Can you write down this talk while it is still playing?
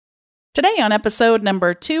Today on episode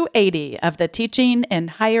number 280 of the Teaching in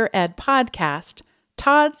Higher Ed podcast,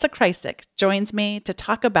 Todd Zakrajsek joins me to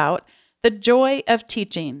talk about the joy of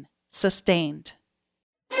teaching, sustained.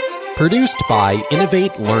 Produced by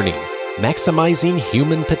Innovate Learning, maximizing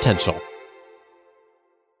human potential.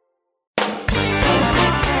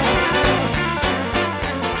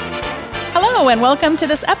 Hello and welcome to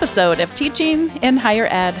this episode of Teaching in Higher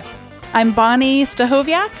Ed. I'm Bonnie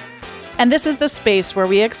Stachowiak, and this is the space where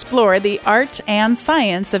we explore the art and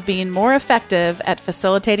science of being more effective at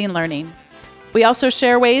facilitating learning. We also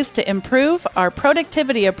share ways to improve our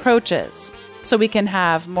productivity approaches so we can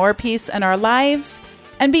have more peace in our lives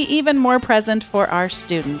and be even more present for our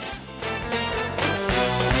students.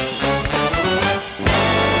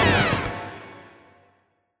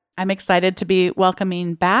 I'm excited to be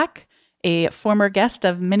welcoming back a former guest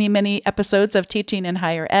of many episodes of Teaching in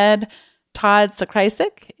Higher Ed. Todd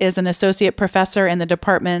Zakrajsek is an associate professor in the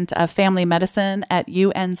Department of Family Medicine at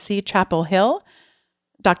UNC Chapel Hill.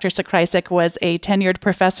 Dr. Zakrajsek was a tenured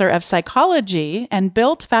professor of psychology and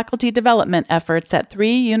built faculty development efforts at 3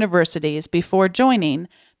 universities before joining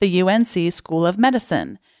the UNC School of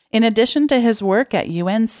Medicine. In addition to his work at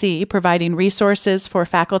UNC providing resources for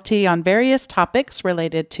faculty on various topics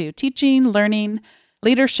related to teaching, learning,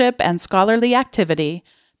 leadership, and scholarly activity,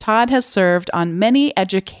 Todd has served on many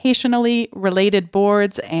educationally related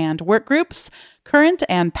boards and work groups. Current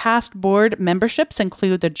and past board memberships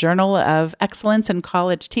include the Journal of Excellence in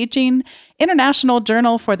College Teaching, International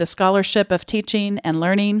Journal for the Scholarship of Teaching and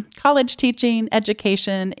Learning, College Teaching,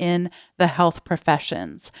 Education in the Health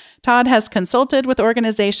Professions. Todd has consulted with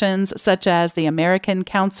organizations such as the American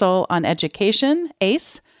Council on Education,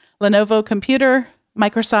 ACE, Lenovo Computer,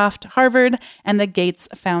 Microsoft, Harvard, and the Gates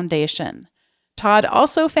Foundation. Todd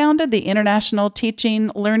also founded the International Teaching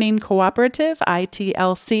Learning Cooperative,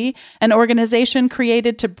 ITLC, an organization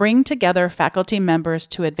created to bring together faculty members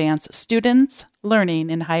to advance students' learning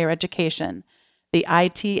in higher education. The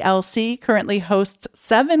ITLC currently hosts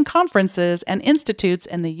 7 conferences and institutes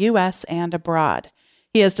in the U.S. and abroad.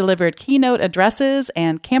 He has delivered keynote addresses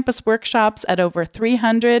and campus workshops at over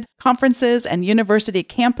 300 conferences and university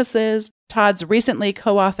campuses. Todd's recently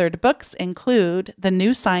co-authored books include The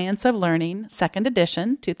New Science of Learning, 2nd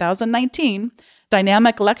edition, 2019,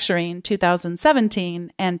 Dynamic Lecturing,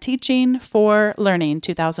 2017, and Teaching for Learning,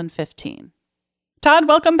 2015. Todd,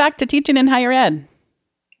 welcome back to Teaching in Higher Ed.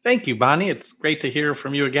 Thank you, Bonnie. It's great to hear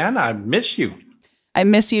from you again. I miss you. I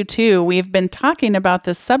miss you too. We've been talking about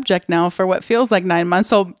this subject now for what feels like 9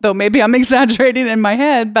 months, though maybe I'm exaggerating in my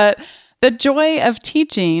head, but the joy of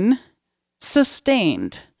teaching,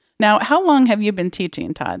 sustained. Now, how long have you been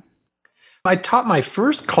teaching, Todd? I taught my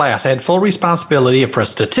first class. I had full responsibility for a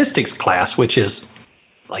statistics class, which is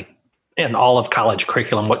like in all of college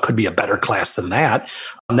curriculum. What could be a better class than that?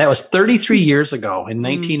 That was 33 years ago in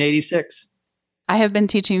 1986. I have been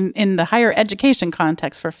teaching in the higher education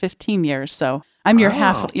context for 15 years, so I'm your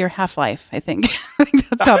half-life, I think. I think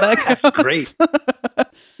that's how that goes. That's great.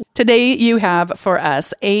 Today, you have for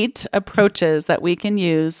us 8 approaches that we can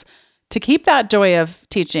use to keep that joy of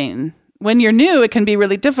teaching. When you're new, it can be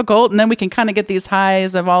really difficult, and then we can kind of get these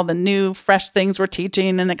highs of all the new, fresh things we're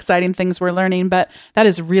teaching and exciting things we're learning, but that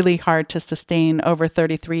is really hard to sustain over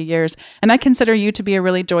 33 years. And I consider you to be a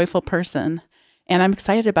really joyful person, and I'm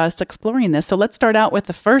excited about us exploring this. So let's start out with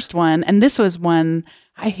the first one, and this was one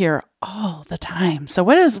I hear all the time. So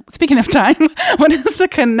speaking of time, what is the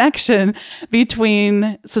connection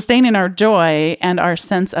between sustaining our joy and our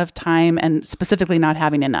sense of time and specifically not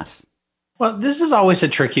having enough? Well, this is always a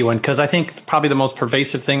tricky one because I think probably the most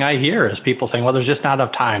pervasive thing I hear is people saying, well, there's just not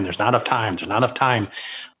enough time. There's not enough time. There's not enough time.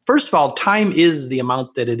 First of all, time is the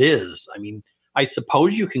amount that it is. I mean, I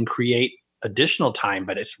suppose you can create additional time,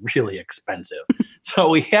 but it's really expensive. So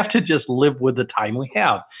we have to just live with the time we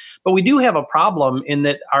have. But we do have a problem in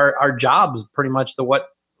that our jobs, pretty much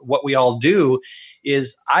what we all do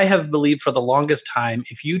is, I have believed for the longest time,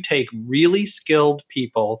 if you take really skilled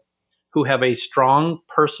people who have a strong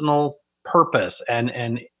personal purpose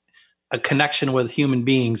and a connection with human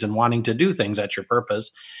beings and wanting to do things at your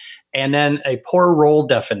purpose, and then a poor role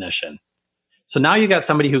definition. So now you got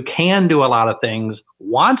somebody who can do a lot of things,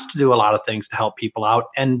 wants to do a lot of things to help people out,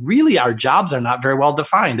 and really our jobs are not very well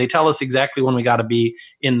defined. They tell us exactly when we got to be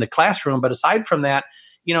in the classroom, but aside from that,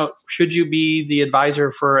 should you be the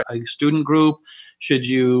advisor for a student group? Should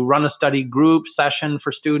you run a study group session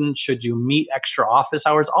for students? Should you meet extra office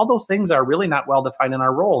hours? All those things are really not well defined in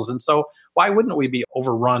our roles. And so why wouldn't we be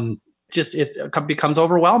overrun? It becomes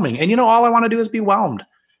overwhelming. And all I want to do is be whelmed.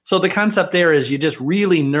 So the concept there is you just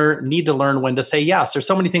really need to learn when to say yes. There's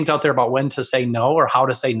so many things out there about when to say no or how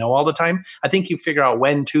to say no all the time. I think you figure out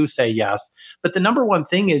when to say yes. But the number one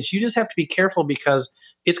thing is you just have to be careful because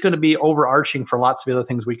it's going to be overarching for lots of other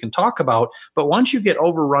things we can talk about. But once you get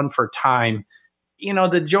overrun for time,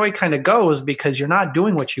 the joy kind of goes because you're not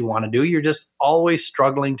doing what you want to do. You're just always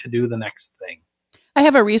struggling to do the next thing. I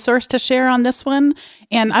have a resource to share on this one.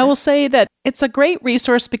 And I will say that it's a great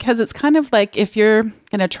resource because it's kind of like if you're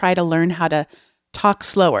going to try to learn how to talk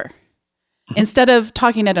slower. Instead of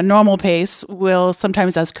talking at a normal pace, we'll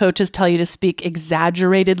sometimes as coaches tell you to speak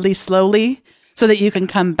exaggeratedly slowly so that you can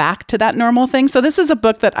come back to that normal thing. So this is a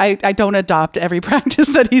book that I don't adopt every practice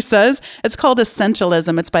that he says. It's called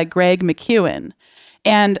Essentialism. It's by Greg McKeown.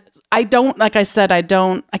 And I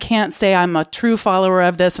can't say I'm a true follower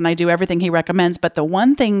of this and I do everything he recommends, but the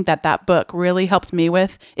one thing that book really helped me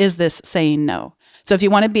with is this saying no. So if you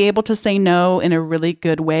want to be able to say no in a really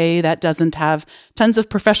good way that doesn't have tons of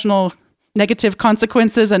professional negative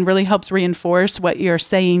consequences and really helps reinforce what you're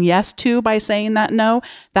saying yes to by saying that no,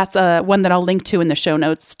 that's one that I'll link to in the show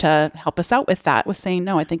notes to help us out with that, with saying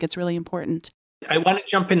no. I think it's really important. I want to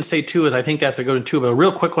jump in and say too, is I think that's a good one too, but a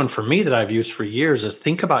real quick one for me that I've used for years is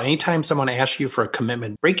think about anytime someone asks you for a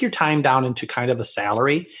commitment, break your time down into kind of a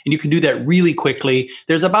salary. And you can do that really quickly.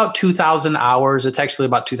 There's about 2,000 hours. It's actually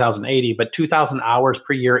about 2,080, but 2,000 hours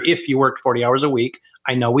per year if you worked 40 hours a week.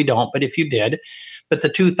 I know we don't, but if you did, but the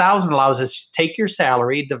 2,000 allows us to take your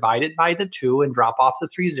salary, divide it by the 2 and drop off the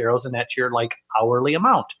 3 zeros. And that's your hourly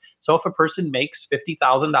amount. So if a person makes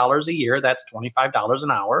 $50,000 a year, that's $25 an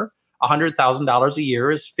hour. $100,000 a year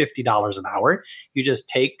is $50 an hour. You just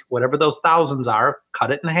take whatever those thousands are, cut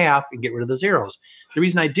it in half and get rid of the zeros. The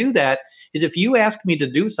reason I do that is if you ask me to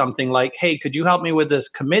do something like, hey, could you help me with this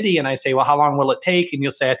committee? And I say, well, how long will it take? And you'll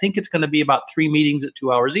say, I think it's going to be about 3 meetings at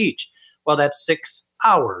 2 hours each. Well, that's 6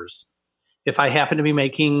 hours. If I happen to be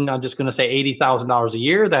making, I'm just going to say $80,000 a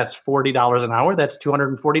year, that's $40 an hour, that's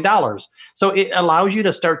 $240. So it allows you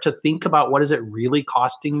to start to think about what is it really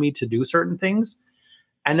costing me to do certain things.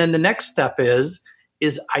 And then the next step is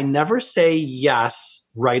I never say yes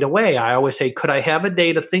right away. I always say, could I have a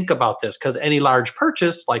day to think about this? Because any large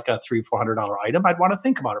purchase, like a $300-$400 item, I'd want to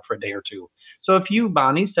think about it for a day or two. So if you,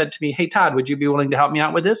 Bonnie, said to me, hey, Todd, would you be willing to help me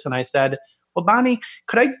out with this? And I said, well, Bonnie,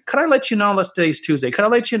 could I let you know, let's today's Tuesday, could I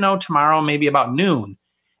let you know tomorrow, maybe about noon?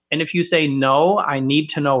 And if you say, no, I need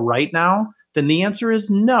to know right now, then the answer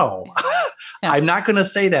is no. Yeah. I'm not going to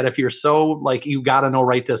say that if you're so you got to know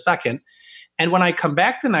right this second. And when I come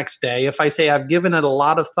back the next day, if I say I've given it a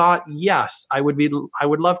lot of thought, yes, I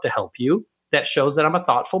would love to help you. That shows that I'm a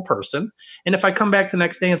thoughtful person. And if I come back the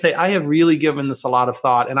next day and say, I have really given this a lot of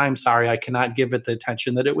thought and I'm sorry, I cannot give it the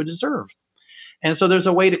attention that it would deserve. And so there's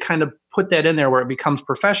a way to kind of put that in there where it becomes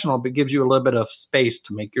professional, but gives you a little bit of space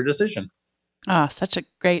to make your decision. Oh, such a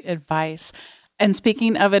great advice. And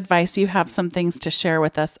speaking of advice, you have some things to share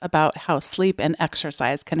with us about how sleep and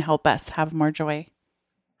exercise can help us have more joy.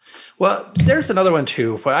 Well, there's another one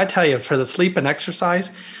too. But I tell you, for the sleep and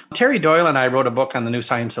exercise, Terry Doyle and I wrote a book on the new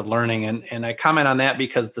science of learning. And I comment on that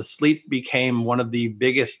because the sleep became one of the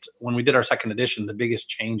biggest, when we did our second edition, the biggest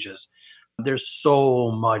changes. There's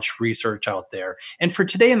so much research out there. And for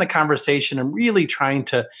today in the conversation, I'm really trying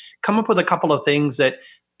to come up with a couple of things that,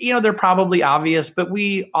 they're probably obvious, but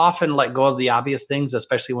we often let go of the obvious things,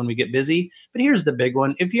 especially when we get busy. But here's the big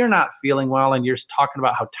one. If you're not feeling well and you're talking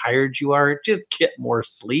about how tired you are, just get more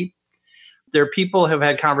sleep. There are people who have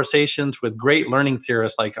had conversations with great learning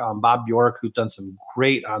theorists like Bob Bjork, who's done some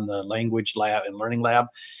great on the language lab and learning lab.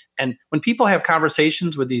 And when people have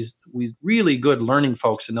conversations with these really good learning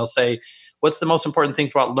folks, and they'll say, what's the most important thing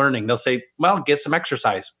about learning? They'll say, well, get some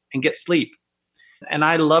exercise and get sleep. And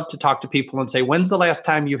I love to talk to people and say, when's the last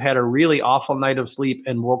time you've had a really awful night of sleep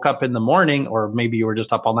and woke up in the morning, or maybe you were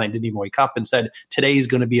just up all night and didn't even wake up, and said, today's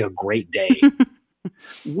going to be a great day.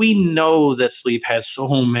 We know that sleep has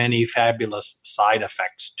so many fabulous side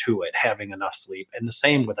effects to it, having enough sleep. And the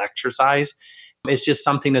same with exercise. It's just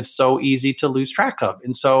something that's so easy to lose track of.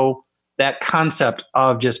 And so that concept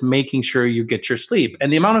of just making sure you get your sleep,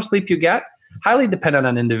 and the amount of sleep you get, highly dependent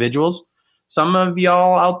on individuals. Some of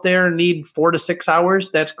y'all out there need 4 to 6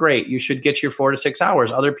 hours. That's great. You should get your 4 to 6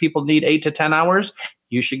 hours. Other people need 8 to 10 hours.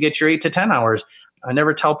 You should get your 8 to 10 hours. I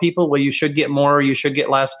never tell people, well, you should get more or you should get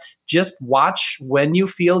less. Just watch when you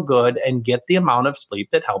feel good and get the amount of sleep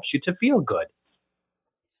that helps you to feel good.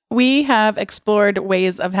 We have explored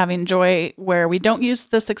ways of having joy where we don't use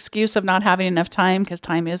this excuse of not having enough time, because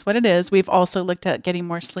time is what it is. We've also looked at getting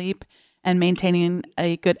more sleep and maintaining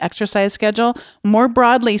a good exercise schedule. More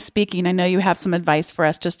broadly speaking, I know you have some advice for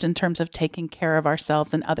us just in terms of taking care of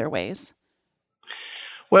ourselves in other ways.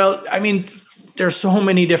 Well, I mean, there's so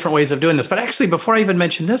many different ways of doing this. But actually, before I even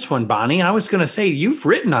mention this one, Bonnie, I was going to say you've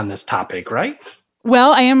written on this topic, right?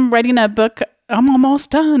 Well, I am writing a book. I'm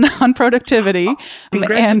almost done on productivity. Oh,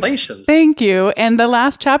 congratulations. And thank you. And the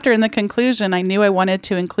last chapter in the conclusion, I knew I wanted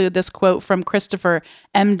to include this quote from Christopher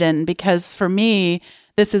Emdin, because for me,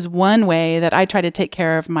 this is one way that I try to take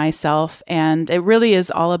care of myself. And it really is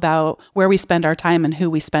all about where we spend our time and who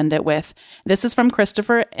we spend it with. This is from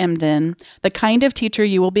Christopher Emdin. The kind of teacher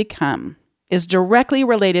you will become is directly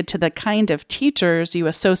related to the kind of teachers you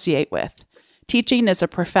associate with. Teaching is a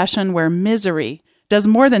profession where misery does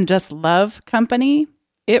more than just love company.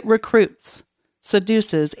 It recruits,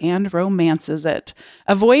 seduces, and romances it.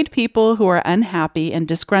 Avoid people who are unhappy and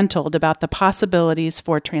disgruntled about the possibilities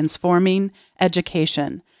for transforming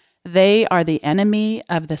education. They are the enemy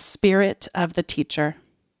of the spirit of the teacher.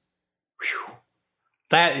 Whew.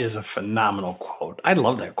 That is a phenomenal quote. I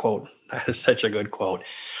love that quote. That is such a good quote.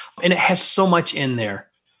 And it has so much in there.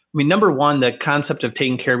 I mean, number one, the concept of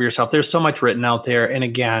taking care of yourself, there's so much written out there. And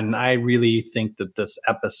again, I really think that this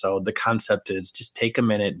episode, the concept is just take a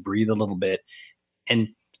minute, breathe a little bit, and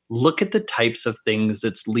look at the types of things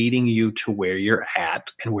that's leading you to where you're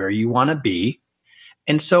at and where you want to be.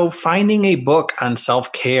 And so finding a book on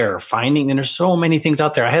self-care, and there's so many things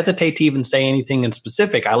out there. I hesitate to even say anything in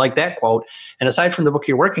specific. I like that quote. And aside from the book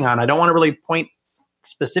you're working on, I don't want to really point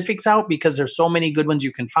specifics out because there's so many good ones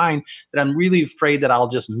you can find that I'm really afraid that I'll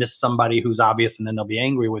just miss somebody who's obvious and then they'll be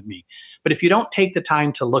angry with me. But if you don't take the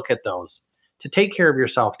time to look at those, to take care of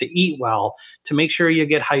yourself, to eat well, to make sure you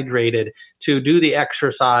get hydrated, to do the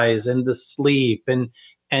exercise and the sleep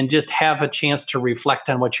and just have a chance to reflect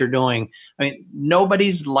on what you're doing. I mean,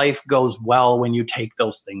 nobody's life goes well when you take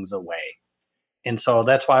those things away. And so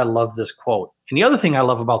that's why I love this quote. And the other thing I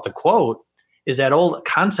love about the quote is that old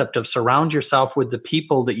concept of surround yourself with the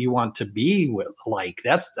people that you want to be with.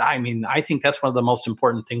 I think that's one of the most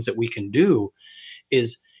important things that we can do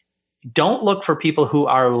is don't look for people who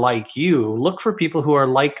are like you. Look for people who are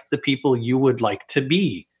like the people you would like to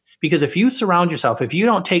be. Because if you surround yourself, if you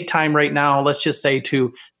don't take time right now, let's just say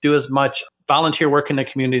to do as much volunteer work in the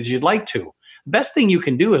community as you'd like to, the best thing you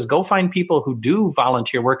can do is go find people who do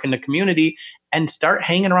volunteer work in the community and start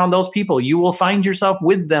hanging around those people. You will find yourself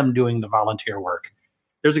with them doing the volunteer work.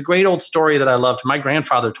 There's a great old story that I loved. My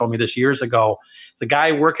grandfather told me this years ago. The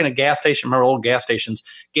guy working at a gas station, remember old gas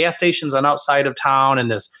stations on outside of town,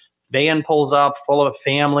 and this van pulls up full of a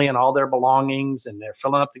family and all their belongings, and they're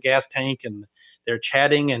filling up the gas tank and they're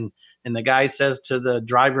chatting, and the guy says to the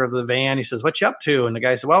driver of the van, he says, "What you up to?" And the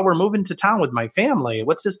guy said, "Well, we're moving to town with my family.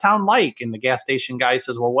 What's this town like?" And the gas station guy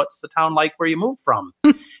says, "Well, what's the town like where you moved from?"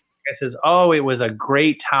 The guy says, "Oh, it was a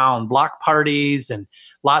great town, block parties and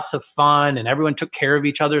lots of fun, and everyone took care of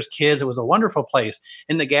each other's kids. It was a wonderful place."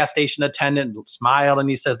 And the gas station attendant smiled and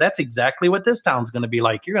he says, "That's exactly what this town's going to be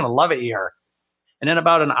like. You're going to love it here." And then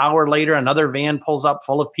about an hour later, another van pulls up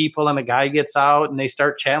full of people and a guy gets out and they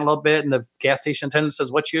start chatting a little bit. And the gas station attendant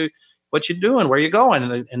says, what you doing? Where you going?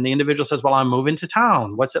 And the individual says, "Well, I'm moving to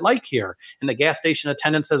town. What's it like here?" And the gas station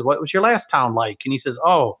attendant says, "What was your last town like?" And he says,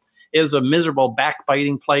 "Oh, it was a miserable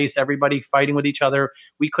backbiting place. Everybody fighting with each other.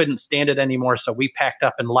 We couldn't stand it anymore. So we packed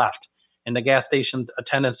up and left." And the gas station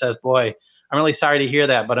attendant says, "Boy, I'm really sorry to hear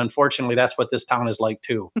that. But unfortunately, that's what this town is like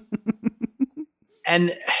too."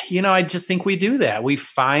 And, I just think we do that. We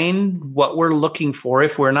find what we're looking for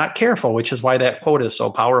if we're not careful, which is why that quote is so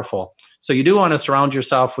powerful. So you do want to surround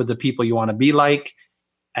yourself with the people you want to be like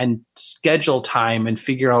and schedule time and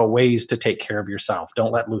figure out ways to take care of yourself.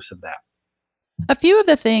 Don't let loose of that. A few of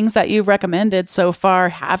the things that you've recommended so far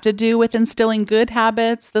have to do with instilling good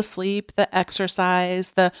habits, the sleep, the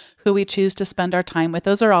exercise, the who we choose to spend our time with.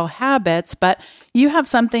 Those are all habits, but you have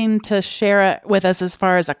something to share with us as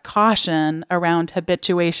far as a caution around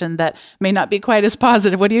habituation that may not be quite as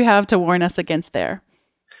positive. What do you have to warn us against there?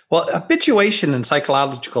 Well, habituation in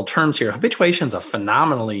psychological terms here, habituation is a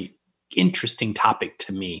phenomenally interesting topic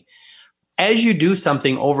to me. As you do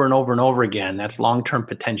something over and over and over again, that's long-term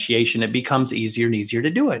potentiation, it becomes easier and easier to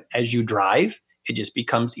do it. As you drive, it just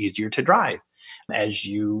becomes easier to drive. As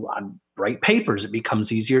you write papers, it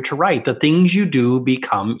becomes easier to write. The things you do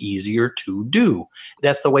become easier to do.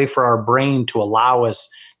 That's the way for our brain to allow us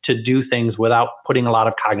to do things without putting a lot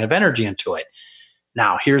of cognitive energy into it.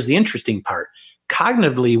 Now, here's the interesting part.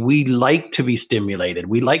 Cognitively, we like to be stimulated.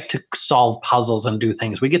 We like to solve puzzles and do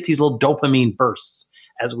things. We get these little dopamine bursts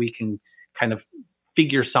as we can kind of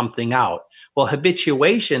figure something out. Well,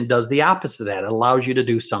 habituation does the opposite of that. It allows you to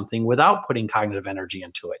do something without putting cognitive energy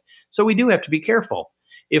into it. So we do have to be careful.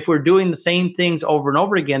 If we're doing the same things over and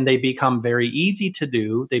over again, they become very easy to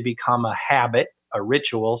do. They become a habit. a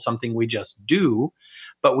ritual, something we just do,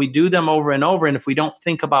 but we do them over and over. And if we don't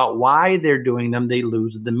think about why they're doing them, they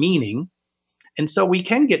lose the meaning. And so we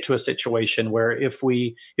can get to a situation where if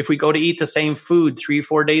we go to eat the same food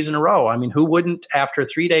 3-4 days in a row, I mean, who wouldn't, after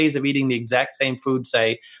 3 days of eating the exact same food,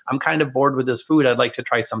 say, I'm kind of bored with this food, I'd like to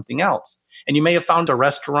try something else. And you may have found a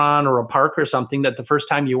restaurant or a park or something that the first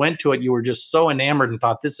time you went to it, you were just so enamored and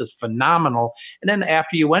thought, this is phenomenal. And then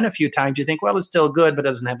after you went a few times, you think, well, it's still good, but it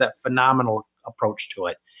doesn't have that phenomenal approach to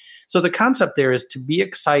it. So the concept there is to be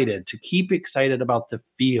excited, to keep excited about the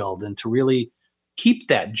field, and to really keep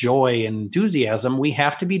that joy and enthusiasm. We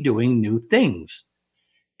have to be doing new things.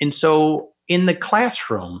 And so in the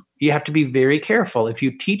classroom, you have to be very careful. If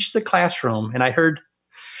you teach the classroom, and I heard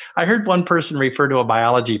one person refer to a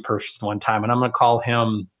biology person one time, and I'm going to call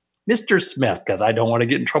him Mr. Smith because I don't want to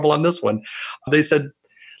get in trouble on this one. They said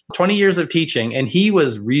 20 years of teaching, and he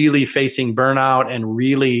was really facing burnout, and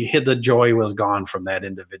really the joy was gone from that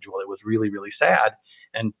individual. It was really, really sad.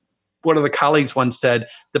 And one of the colleagues once said,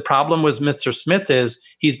 the problem with Mr. Smith is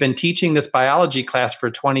he's been teaching this biology class for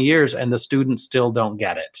 20 years and the students still don't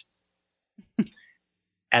get it.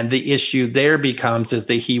 And the issue there becomes is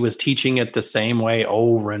that he was teaching it the same way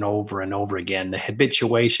over and over and over again. The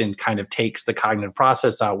habituation kind of takes the cognitive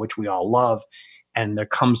process out, which we all love. And there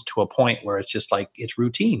comes to a point where it's just like, it's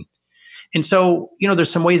routine. And so, there's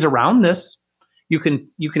some ways around this. You can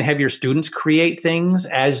have your students create things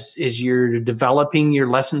as you're developing your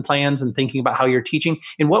lesson plans and thinking about how you're teaching.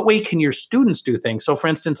 In what way can your students do things? So for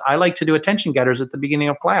instance, I like to do attention getters at the beginning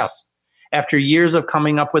of class. After years of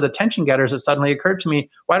coming up with attention getters, it suddenly occurred to me,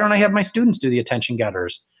 why don't I have my students do the attention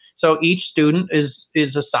getters? So each student is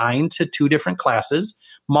assigned to 2 different classes,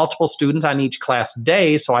 multiple students on each class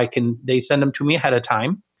day. So they send them to me ahead of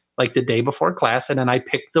time, like the day before class. And then I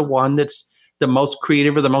pick the one that's the most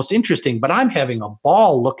creative or the most interesting, but I'm having a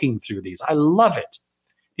ball looking through these. I love it.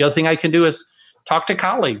 The other thing I can do is talk to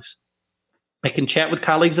colleagues. I can chat with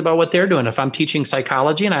colleagues about what they're doing. If I'm teaching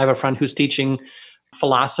psychology and I have a friend who's teaching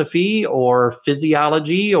philosophy or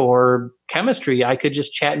physiology or chemistry, I could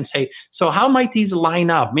just chat and say, so how might these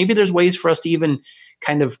line up? Maybe there's ways for us to even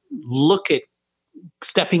kind of look at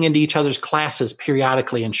stepping into each other's classes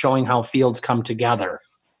periodically and showing how fields come together.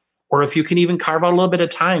 Or if you can even carve out a little bit of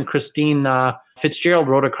time. Christine Fitzgerald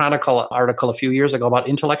wrote a Chronicle article a few years ago about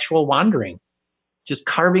intellectual wandering, just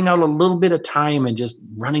carving out a little bit of time and just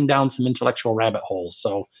running down some intellectual rabbit holes.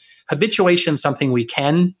 So habituation is something we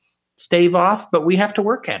can stave off, but we have to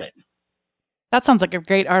work at it. That sounds like a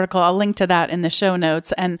great article. I'll link to that in the show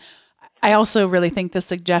notes. And I also really think the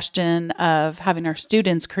suggestion of having our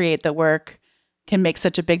students create the work can make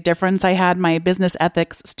such a big difference. I had my business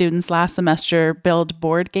ethics students last semester build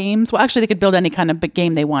board games. Well, actually, they could build any kind of big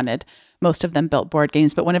game they wanted. Most of them built board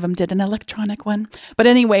games, but one of them did an electronic one. But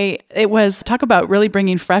anyway, it was talk about really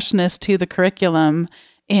bringing freshness to the curriculum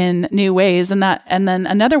in new ways. And then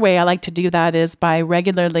another way I like to do that is by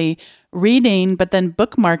regularly reading, but then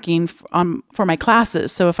bookmarking for my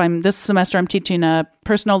classes. So if this semester, I'm teaching a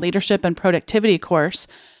personal leadership and productivity course.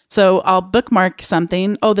 So I'll bookmark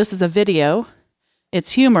something. Oh, this is a video.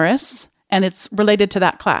 It's humorous and it's related to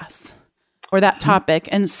that class or that topic.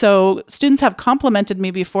 And so students have complimented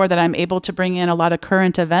me before that I'm able to bring in a lot of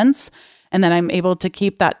current events and that I'm able to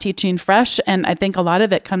keep that teaching fresh. And I think a lot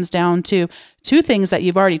of it comes down to 2 things that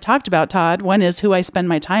you've already talked about, Todd. One is who I spend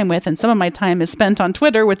my time with. And some of my time is spent on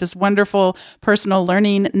Twitter with this wonderful personal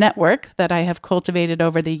learning network that I have cultivated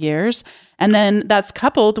over the years. And then that's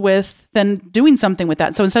coupled with then doing something with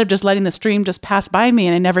that. So instead of just letting the stream just pass by me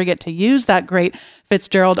and I never get to use that great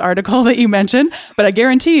Fitzgerald article that you mentioned, but I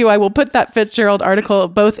guarantee you I will put that Fitzgerald article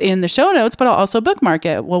both in the show notes, but I'll also bookmark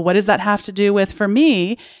it. Well, what does that have to do with for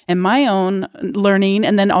me and my own learning?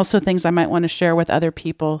 And then also things I might want to share with other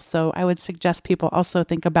people. So I would suggest people also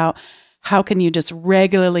think about how can you just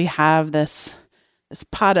regularly have this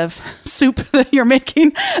pot of soup that you're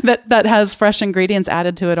making that has fresh ingredients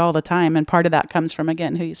added to it all the time. And part of that comes from,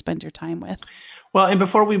 again, who you spend your time with. Well, and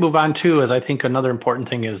before we move on too, I think another important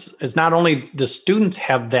thing is not only the students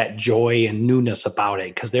have that joy and newness about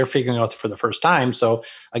it because they're figuring out for the first time. So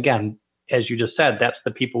again, as you just said, that's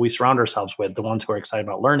the people we surround ourselves with, the ones who are excited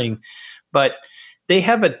about learning. But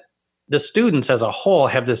the students as a whole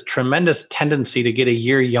have this tremendous tendency to get a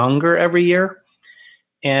year younger every year.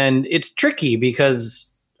 And it's tricky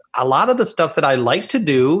because a lot of the stuff that I like to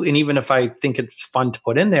do, and even if I think it's fun to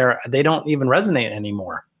put in there, they don't even resonate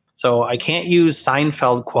anymore. So I can't use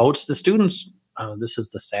Seinfeld quotes. The students, this is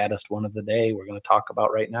the saddest one of the day we're going to talk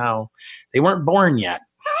about right now. They weren't born yet.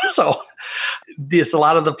 So a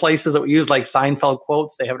lot of the places that we use like Seinfeld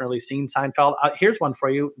quotes, they haven't really seen Seinfeld. Here's one for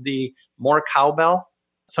you. The more cowbell.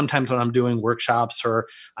 sometimes when I'm doing workshops or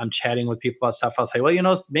I'm chatting with people about stuff, I'll say,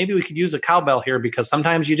 well, maybe we could use a cowbell here because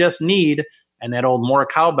sometimes you just need, and that old more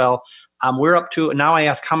cowbell. We're up to, now I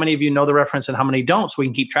ask how many of you know the reference and how many don't, so we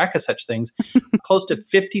can keep track of such things. Close to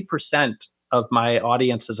 50% of my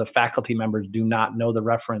audience as a faculty members do not know the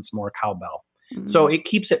reference more cowbell. Mm-hmm. So it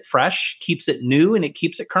keeps it fresh, keeps it new, and it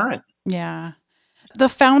keeps it current. Yeah. The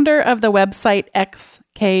founder of the website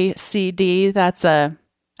XKCD,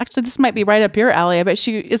 actually, this might be right up your alley, but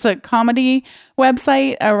it's a comedy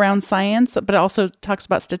website around science, but it also talks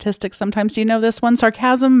about statistics sometimes. Do you know this one?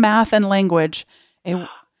 Sarcasm, Math, and Language. Do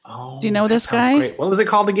you know this guy? Great. What was it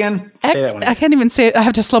called again? Say that one. I can't even say it. I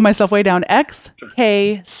have to slow myself way down.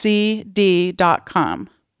 XKCD.com.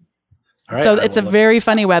 Right, so it's a very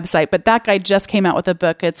funny website, but that guy just came out with a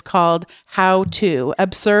book. It's called How To: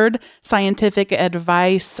 Absurd Scientific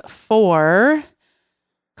Advice for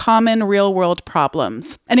Common Real-World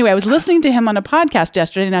Problems. Anyway, I was listening to him on a podcast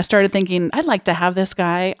yesterday, and I started thinking, I'd like to have this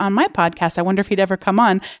guy on my podcast. I wonder if he'd ever come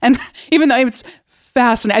on. And even though it's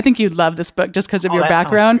fascinating, I think you'd love this book just because of your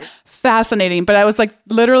background. Fascinating. But I was like,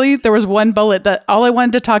 literally, there was one bullet that all I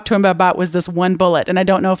wanted to talk to him about was this one bullet. And I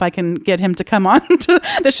don't know if I can get him to come on to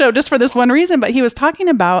the show just for this one reason. But he was talking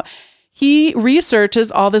about, he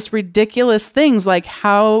researches all this ridiculous things, like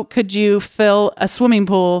how could you fill a swimming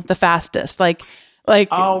pool the fastest? Like,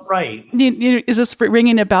 oh, right. Is this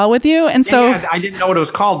ringing a bell with you? And so I didn't know what it was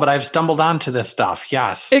called, but I've stumbled onto this stuff.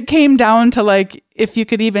 Yes. It came down to like, if you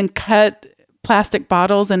could even cut plastic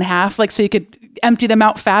bottles in half, like so you could empty them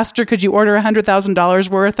out faster. Could you order $100,000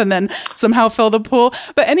 worth and then somehow fill the pool?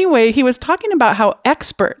 But anyway, he was talking about how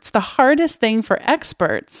the hardest thing for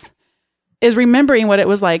experts is remembering what it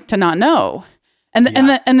was like to not know. And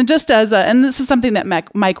just and this is something that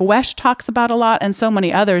Mike Wesch talks about a lot, and so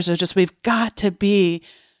many others, is just we've got to be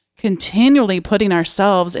continually putting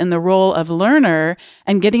ourselves in the role of learner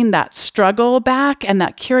and getting that struggle back and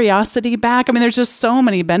that curiosity back. I mean, there's just so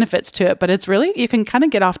many benefits to it, but it's really, you can kind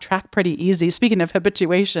of get off track pretty easy. Speaking of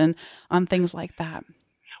habituation on things like that.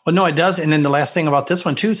 Well, no, it does. And then the last thing about this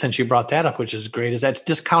one too, since you brought that up, which is great, is that's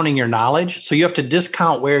discounting your knowledge. So you have to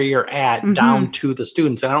discount where you're at down to the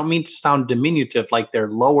students. And I don't mean to sound diminutive like they're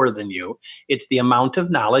lower than you. It's the amount of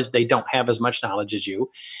knowledge. They don't have as much knowledge as you.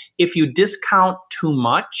 If you discount too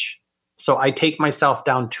much, so I take myself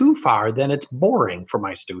down too far, then it's boring for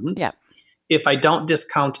my students. Yep. If I don't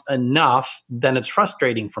discount enough, then it's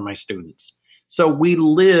frustrating for my students. So we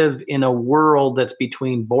live in a world that's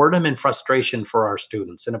between boredom and frustration for our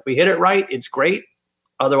students. And if we hit it right, it's great.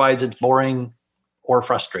 Otherwise, it's boring or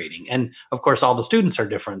frustrating. And of course, all the students are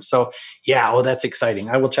different. So that's exciting.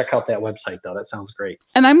 I will check out that website, though. That sounds great.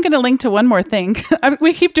 And I'm going to link to one more thing.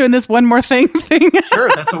 We keep doing this one more thing. Sure,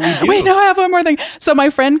 that's what we do. Wait, no, I have one more thing. So my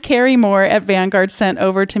friend Carrie Moore at Vanguard sent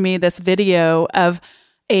over to me this video of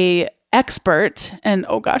a expert, and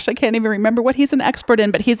oh gosh, I can't even remember what he's an expert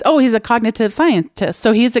in, but he's a cognitive scientist.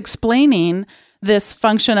 So he's explaining this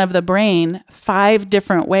function of the brain 5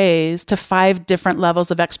 different ways to 5 different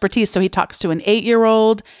levels of expertise. So he talks to an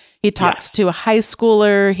 8-year-old, he talks to a high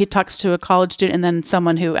schooler, he talks to a college student, and then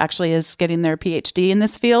someone who actually is getting their PhD in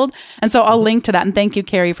this field. And so I'll link to that. And thank you,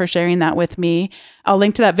 Carrie, for sharing that with me. I'll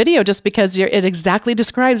link to that video just because it exactly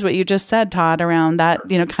describes what you just said, Todd, around that,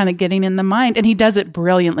 kind of getting in the mind. And he does it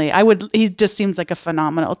brilliantly. He just seems like a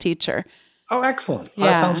phenomenal teacher. Oh, excellent.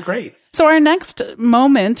 Well, that sounds great. So our next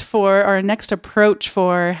approach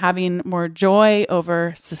for having more joy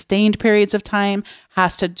over sustained periods of time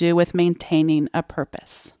has to do with maintaining a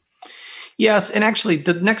purpose. Yes, and actually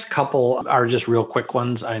the next couple are just real quick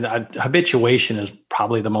ones. Habituation is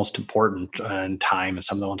probably the most important in time, and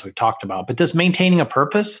some of the ones we've talked about. But this maintaining a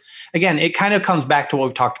purpose, again, it kind of comes back to what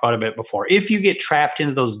we've talked about a bit before. If you get trapped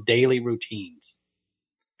into those daily routines,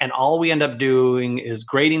 and all we end up doing is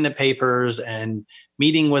grading the papers and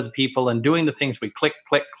meeting with people and doing the things we click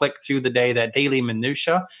through the day, that daily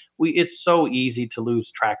minutia, it's so easy to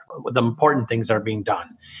lose track of the important things that are being done.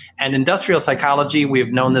 And industrial psychology, we have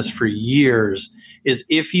known this for years, is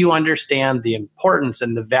if you understand the importance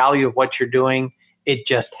and the value of what you're doing, it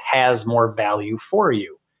just has more value for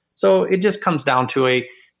you. So it just comes down to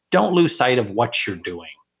don't lose sight of what you're doing.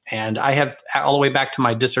 And I have, all the way back to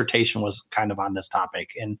my dissertation, was kind of on this topic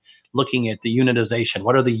and looking at the unitization.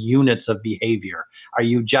 What are the units of behavior? Are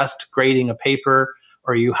you just grading a paper,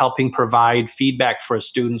 or are you helping provide feedback for a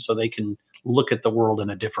student so they can look at the world in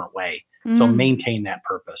a different way? So maintain that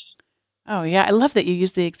purpose. Oh, yeah. I love that you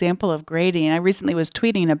used the example of grading. I recently was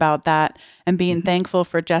tweeting about that and being thankful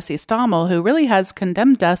for Jesse Stommel, who really has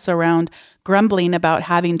condemned us around grumbling about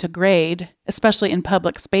having to grade, especially in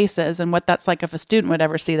public spaces, and what that's like if a student would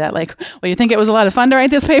ever see that. Like, well, you think it was a lot of fun to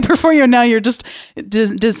write this paper for you, and now you're just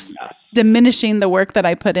diminishing the work that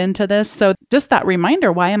I put into this. So just that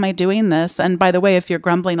reminder, why am I doing this? And by the way, if you're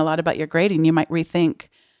grumbling a lot about your grading, you might rethink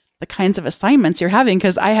the kinds of assignments you're having,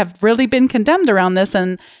 because I have really been condemned around this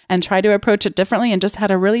and try to approach it differently, and just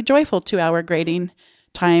had a really joyful 2-hour grading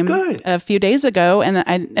time a few days ago.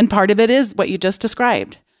 And part of it is what you just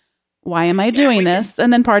described. Why am I doing this?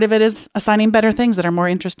 And then part of it is assigning better things that are more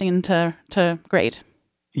interesting to grade.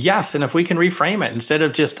 Yes. And if we can reframe it, instead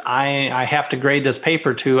of just, I have to grade this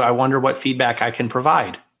paper, to, I wonder what feedback I can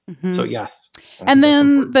provide. So yes. And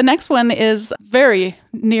then the next one is very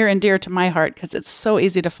near and dear to my heart, because it's so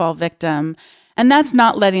easy to fall victim. And that's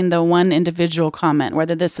not letting the one individual comment,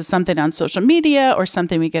 whether this is something on social media or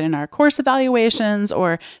something we get in our course evaluations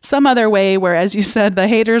or some other way where, as you said, the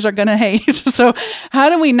haters are going to hate. So how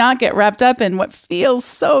do we not get wrapped up in what feels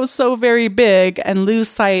so very big and lose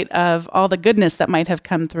sight of all the goodness that might have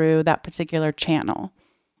come through that particular channel?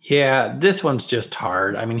 Yeah, this one's just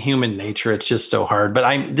hard. I mean, human nature, it's just so hard.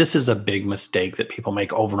 But this is a big mistake that people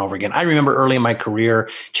make over and over again. I remember early in my career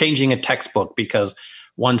changing a textbook because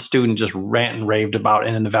one student just rant and raved about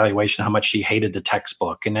in an evaluation how much she hated the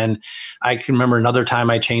textbook. And then I can remember another time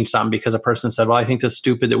I changed something because a person said, well, I think it's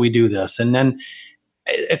stupid that we do this. And then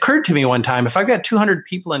it occurred to me one time, if I've got 200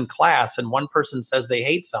 people in class and one person says they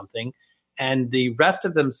hate something and the rest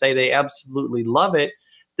of them say they absolutely love it,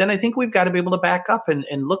 then I think we've got to be able to back up and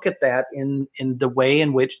look at that in the way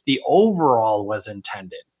in which the overall was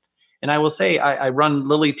intended. And I will say, I run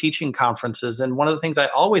Lilly teaching conferences. And one of the things I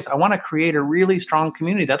want to create a really strong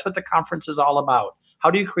community. That's what the conference is all about. How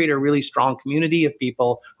do you create a really strong community of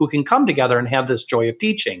people who can come together and have this joy of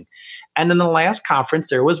teaching? And in the last conference,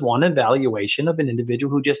 there was one evaluation of an individual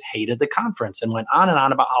who just hated the conference and went on and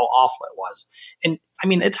on about how awful it was. And I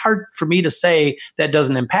mean, it's hard for me to say that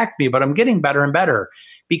doesn't impact me, but I'm getting better and better,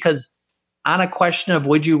 because on a question of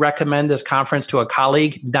would you recommend this conference to a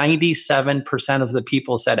colleague, 97% of the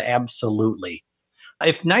people said absolutely.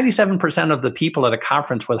 If 97% of the people at a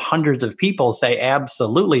conference with hundreds of people say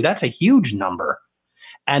absolutely, that's a huge number.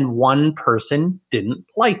 And one person didn't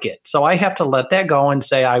like it. So I have to let that go and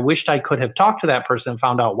say, I wished I could have talked to that person and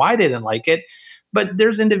found out why they didn't like it. But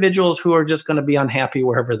there's individuals who are just going to be unhappy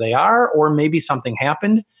wherever they are, or maybe something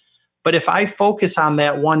happened. But if I focus on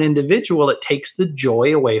that one individual, it takes the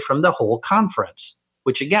joy away from the whole conference,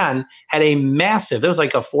 which again had a massive, it was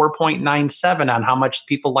like a 4.97 on how much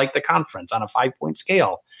people liked the conference on a 5-point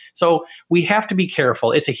scale. So we have to be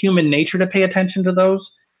careful. It's a human nature to pay attention to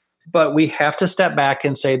those, but we have to step back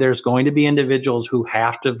and say there's going to be individuals who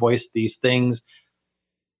have to voice these things.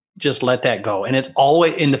 Just let that go. And it's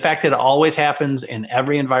always, in the fact that it always happens in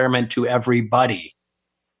every environment to everybody,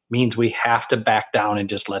 means we have to back down and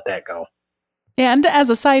just let that go. And as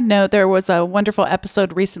a side note, there was a wonderful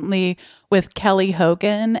episode recently with Kelly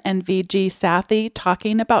Hogan and VG Sathi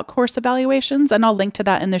talking about course evaluations, and I'll link to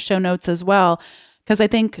that in the show notes as well. Because I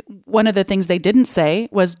think one of the things they didn't say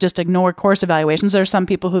was just ignore course evaluations. There are some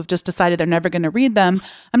people who've just decided they're never going to read them.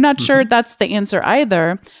 I'm not sure that's the answer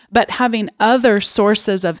either, but having other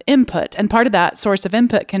sources of input. And part of that source of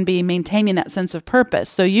input can be maintaining that sense of purpose.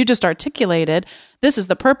 So you just articulated, this is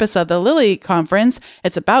the purpose of the Lilly conference.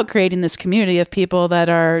 It's about creating this community of people that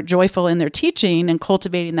are joyful in their teaching and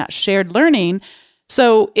cultivating that shared learning.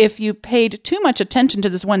 So if you paid too much attention to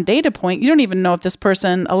this one data point, you don't even know if this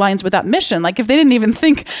person aligns with that mission. Like if they didn't even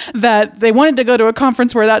think that they wanted to go to a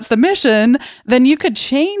conference where that's the mission, then you could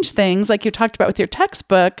change things like you talked about with your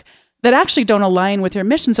textbook that actually don't align with your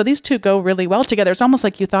mission. So these two go really well together. It's almost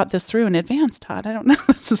like you thought this through in advance, Todd. I don't know.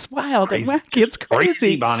 This is wild and wacky. It's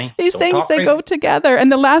crazy. Bonnie. These things, they go together. And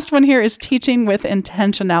the last one here is teaching with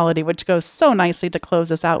intentionality, which goes so nicely to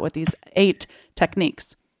close us out with these 8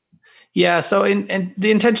 techniques. Yeah. So, and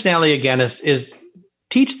the intentionality again is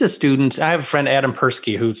teach the students. I have a friend, Adam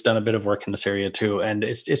Persky, who's done a bit of work in this area too. And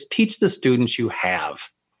it's teach the students you have.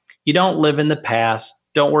 You don't live in the past.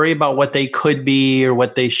 Don't worry about what they could be or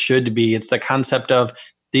what they should be. It's the concept of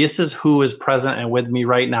this is who is present and with me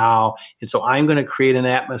right now. And so I'm going to create an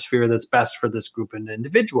atmosphere that's best for this group of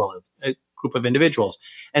individuals.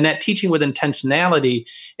 And that teaching with intentionality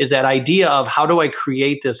is that idea of how do I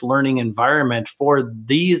create this learning environment for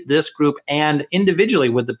this group and individually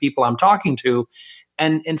with the people I'm talking to,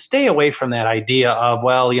 and stay away from that idea of,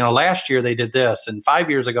 well, last year they did this and 5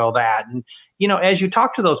 years ago that. And, as you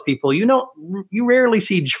talk to those people, you rarely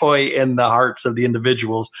see joy in the hearts of the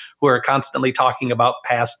individuals who are constantly talking about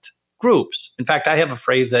past groups. In fact, I have a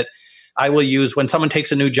phrase that I will use when someone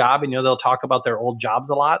takes a new job, and they'll talk about their old jobs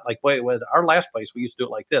a lot. Like, wait, with our last place, we used to do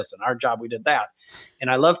it like this, and our job, we did that.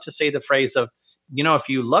 And I love to say the phrase of, if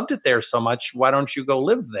you loved it there so much, why don't you go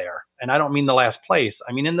live there? And I don't mean the last place.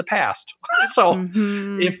 I mean in the past. So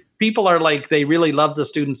if people are like, they really love the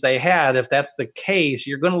students they had, if that's the case,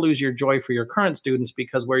 you're going to lose your joy for your current students,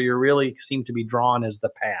 because where you really seem to be drawn is the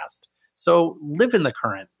past. So live in the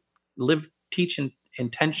current, teach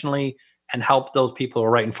intentionally, and help those people who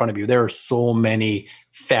are right in front of you. There are so many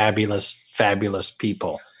fabulous, fabulous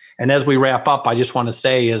people. And as we wrap up, I just want to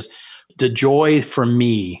say is the joy for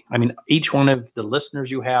me. I mean, each one of the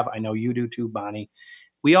listeners you have, I know you do too, Bonnie.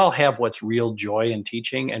 We all have what's real joy in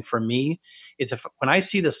teaching. And for me, it's when I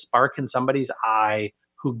see the spark in somebody's eye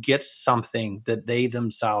who gets something that they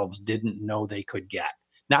themselves didn't know they could get.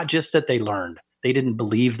 Not just that they learned. They didn't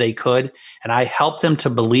believe they could. And I helped them to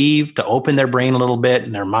believe, to open their brain a little bit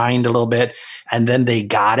and their mind a little bit. And then they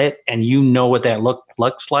got it. And what that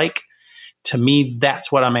looks like. To me,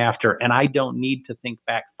 that's what I'm after. And I don't need to think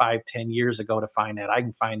back 5-10 years ago to find that. I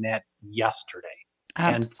can find that yesterday.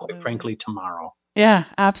 Absolutely. And quite frankly, tomorrow. Yeah,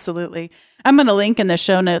 absolutely. I'm going to link in the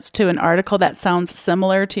show notes to an article that sounds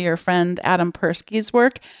similar to your friend Adam Persky's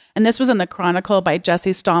work. And this was in the Chronicle by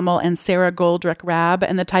Jesse Stommel and Sarah Goldrick-Rab.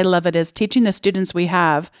 And the title of it is Teaching the Students We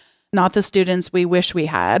Have, Not the Students We Wish We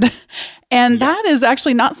Had. And that is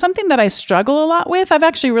actually not something that I struggle a lot with. I've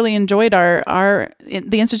actually really enjoyed the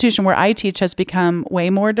institution where I teach has become way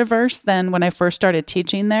more diverse than when I first started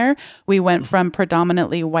teaching there. We went from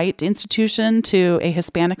predominantly white institution to a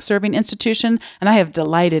Hispanic serving institution, and I have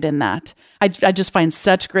delighted in that. I just find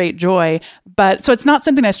such great joy. So it's not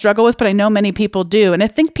something I struggle with, but I know many people do. And I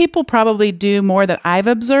think people probably do more that I've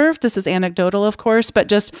observed. This is anecdotal, of course, but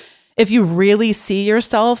just if you really see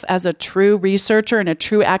yourself as a true researcher and a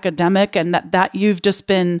true academic, and that you've just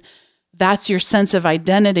been, that's your sense of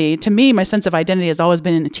identity. To me, my sense of identity has always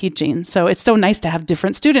been in teaching. So it's so nice to have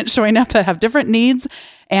different students showing up that have different needs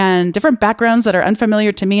and different backgrounds that are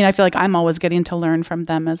unfamiliar to me. And I feel like I'm always getting to learn from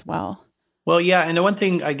them as well. Well, yeah. And the one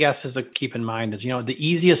thing I guess is to keep in mind is, the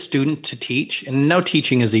easiest student to teach, and no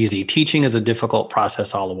teaching is easy. Teaching is a difficult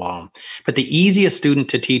process all along. But the easiest student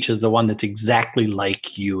to teach is the one that's exactly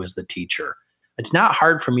like you as the teacher. It's not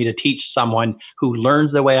hard for me to teach someone who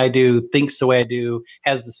learns the way I do, thinks the way I do,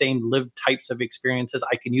 has the same lived types of experiences.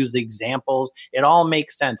 I can use the examples. It all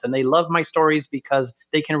makes sense. And they love my stories because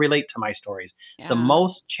they can relate to my stories. Yeah. The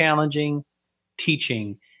most challenging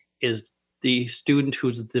teaching is the student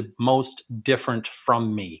who's the most different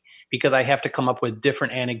from me, because I have to come up with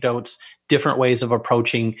different anecdotes, different ways of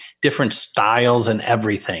approaching, different styles and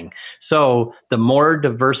everything. So the more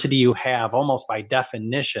diversity you have, almost by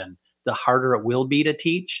definition, the harder it will be to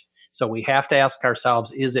teach. So we have to ask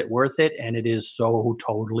ourselves, is it worth it? And it is so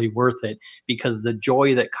totally worth it, because the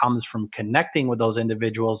joy that comes from connecting with those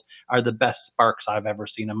individuals are the best sparks I've ever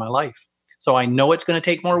seen in my life. So I know it's going to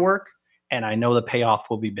take more work, and I know the payoff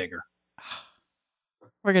will be bigger.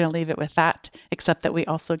 We're going to leave it with that, except that we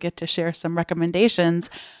also get to share some recommendations.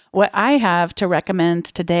 What I have to recommend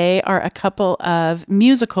today are a couple of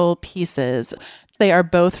musical pieces. They are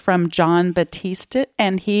both from Jon Batiste,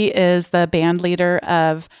 and he is the band leader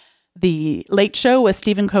of The Late Show with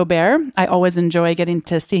Stephen Colbert. I always enjoy getting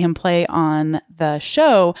to see him play on the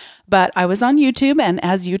show, but I was on YouTube, and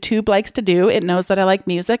as YouTube likes to do, it knows that I like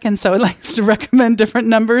music, and so it likes to recommend different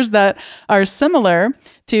numbers that are similar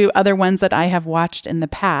to other ones that I have watched in the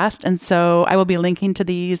past. And so I will be linking to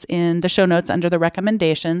these in the show notes under the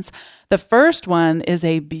recommendations. The first one is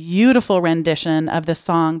a beautiful rendition of the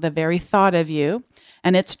song The Very Thought of You.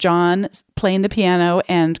 And it's Jon playing the piano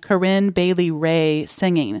and Corinne Bailey Rae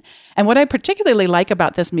singing. And what I particularly like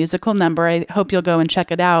about this musical number, I hope you'll go and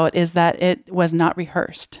check it out, is that it was not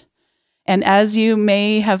rehearsed. And as you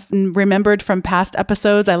may have remembered from past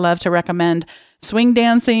episodes, I love to recommend swing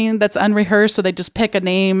dancing that's unrehearsed. So they just pick a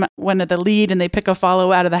name, one of the lead, and they pick a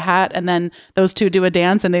follow out of the hat. And then those two do a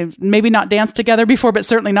dance, and they maybe not danced together before, but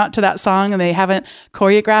certainly not to that song, and they haven't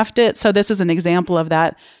choreographed it. So this is an example of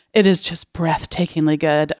that. It is just breathtakingly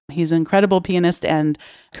good. He's an incredible pianist, and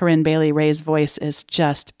Corinne Bailey Rae's voice is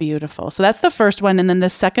just beautiful. So that's the first one. And then the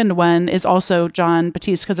second one is also Jon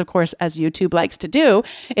Batiste, because, of course, as YouTube likes to do,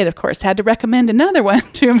 it, of course, had to recommend another one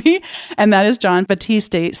to me. And that is Jon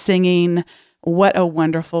Batiste singing What a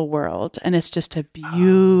Wonderful World. And it's just a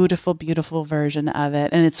beautiful, beautiful version of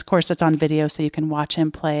it. And it's, of course, it's on video, so you can watch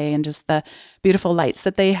him play, and just the beautiful lights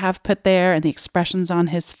that they have put there and the expressions on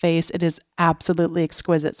his face. It is absolutely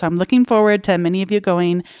exquisite. So I'm looking forward to many of you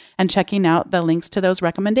going and checking out the links to those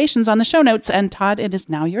recommendations on the show notes. And Todd, it is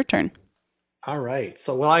now your turn. All right.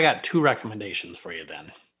 So, I got two recommendations for you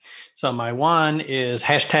then. So my one is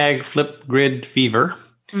hashtag FlipGridFever.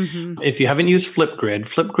 Mm-hmm. If you haven't used Flipgrid,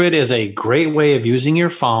 Flipgrid is a great way of using your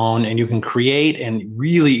phone, and you can create and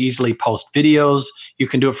really easily post videos. You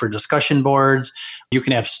can do it for discussion boards. You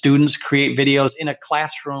can have students create videos in a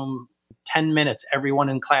classroom. 10 minutes, everyone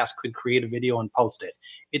in class could create a video and post it.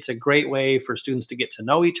 It's a great way for students to get to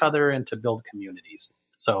know each other and to build communities.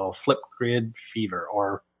 So FlipGridFever,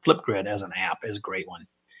 or Flipgrid as an app, is a great one.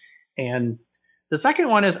 And the second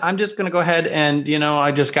one is, I'm just going to go ahead and,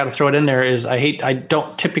 I just got to throw it in there, is I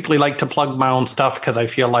don't typically like to plug my own stuff because I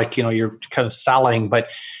feel like, you're kind of selling,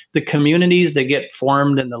 but the communities that get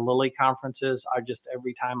formed in the Lilly conferences are just,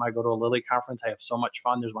 every time I go to a Lilly conference, I have so much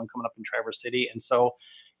fun. There's one coming up in Traverse City. And so,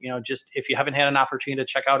 just if you haven't had an opportunity to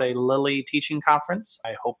check out a Lilly teaching conference,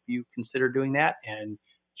 I hope you consider doing that and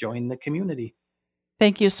join the community.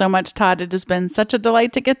 Thank you so much, Todd. It has been such a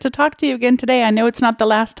delight to get to talk to you again today. I know it's not the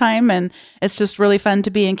last time, and it's just really fun to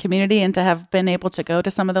be in community and to have been able to go to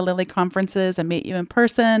some of the Lilly conferences and meet you in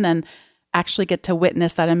person and actually get to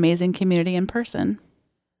witness that amazing community in person.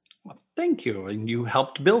 Well, thank you. And you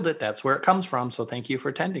helped build it. That's where it comes from. So thank you for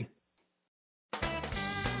attending.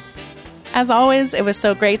 As always, it was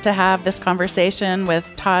so great to have this conversation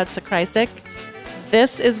with Todd Zakrajsek.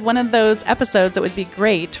 This is one of those episodes that would be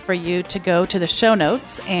great for you to go to the show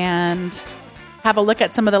notes and have a look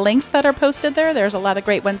at some of the links that are posted there. There's a lot of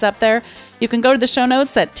great ones up there. You can go to the show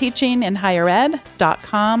notes at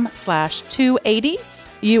teachinginhighered.com/280.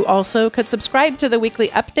 You also could subscribe to the weekly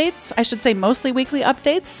updates. I should say mostly weekly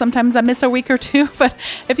updates. Sometimes I miss a week or two, but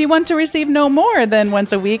if you want to receive no more than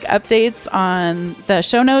once a week updates on the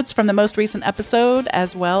show notes from the most recent episode,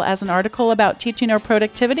 as well as an article about teaching or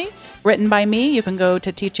productivity written by me, you can go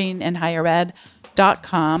to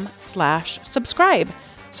teachinginhighered.com/subscribe.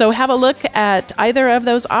 So have a look at either of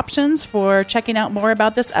those options for checking out more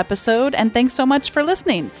about this episode. And thanks so much for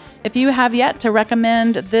listening. If you have yet to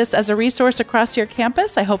recommend this as a resource across your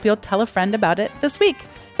campus, I hope you'll tell a friend about it this week.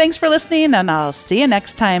 Thanks for listening, and I'll see you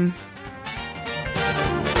next time.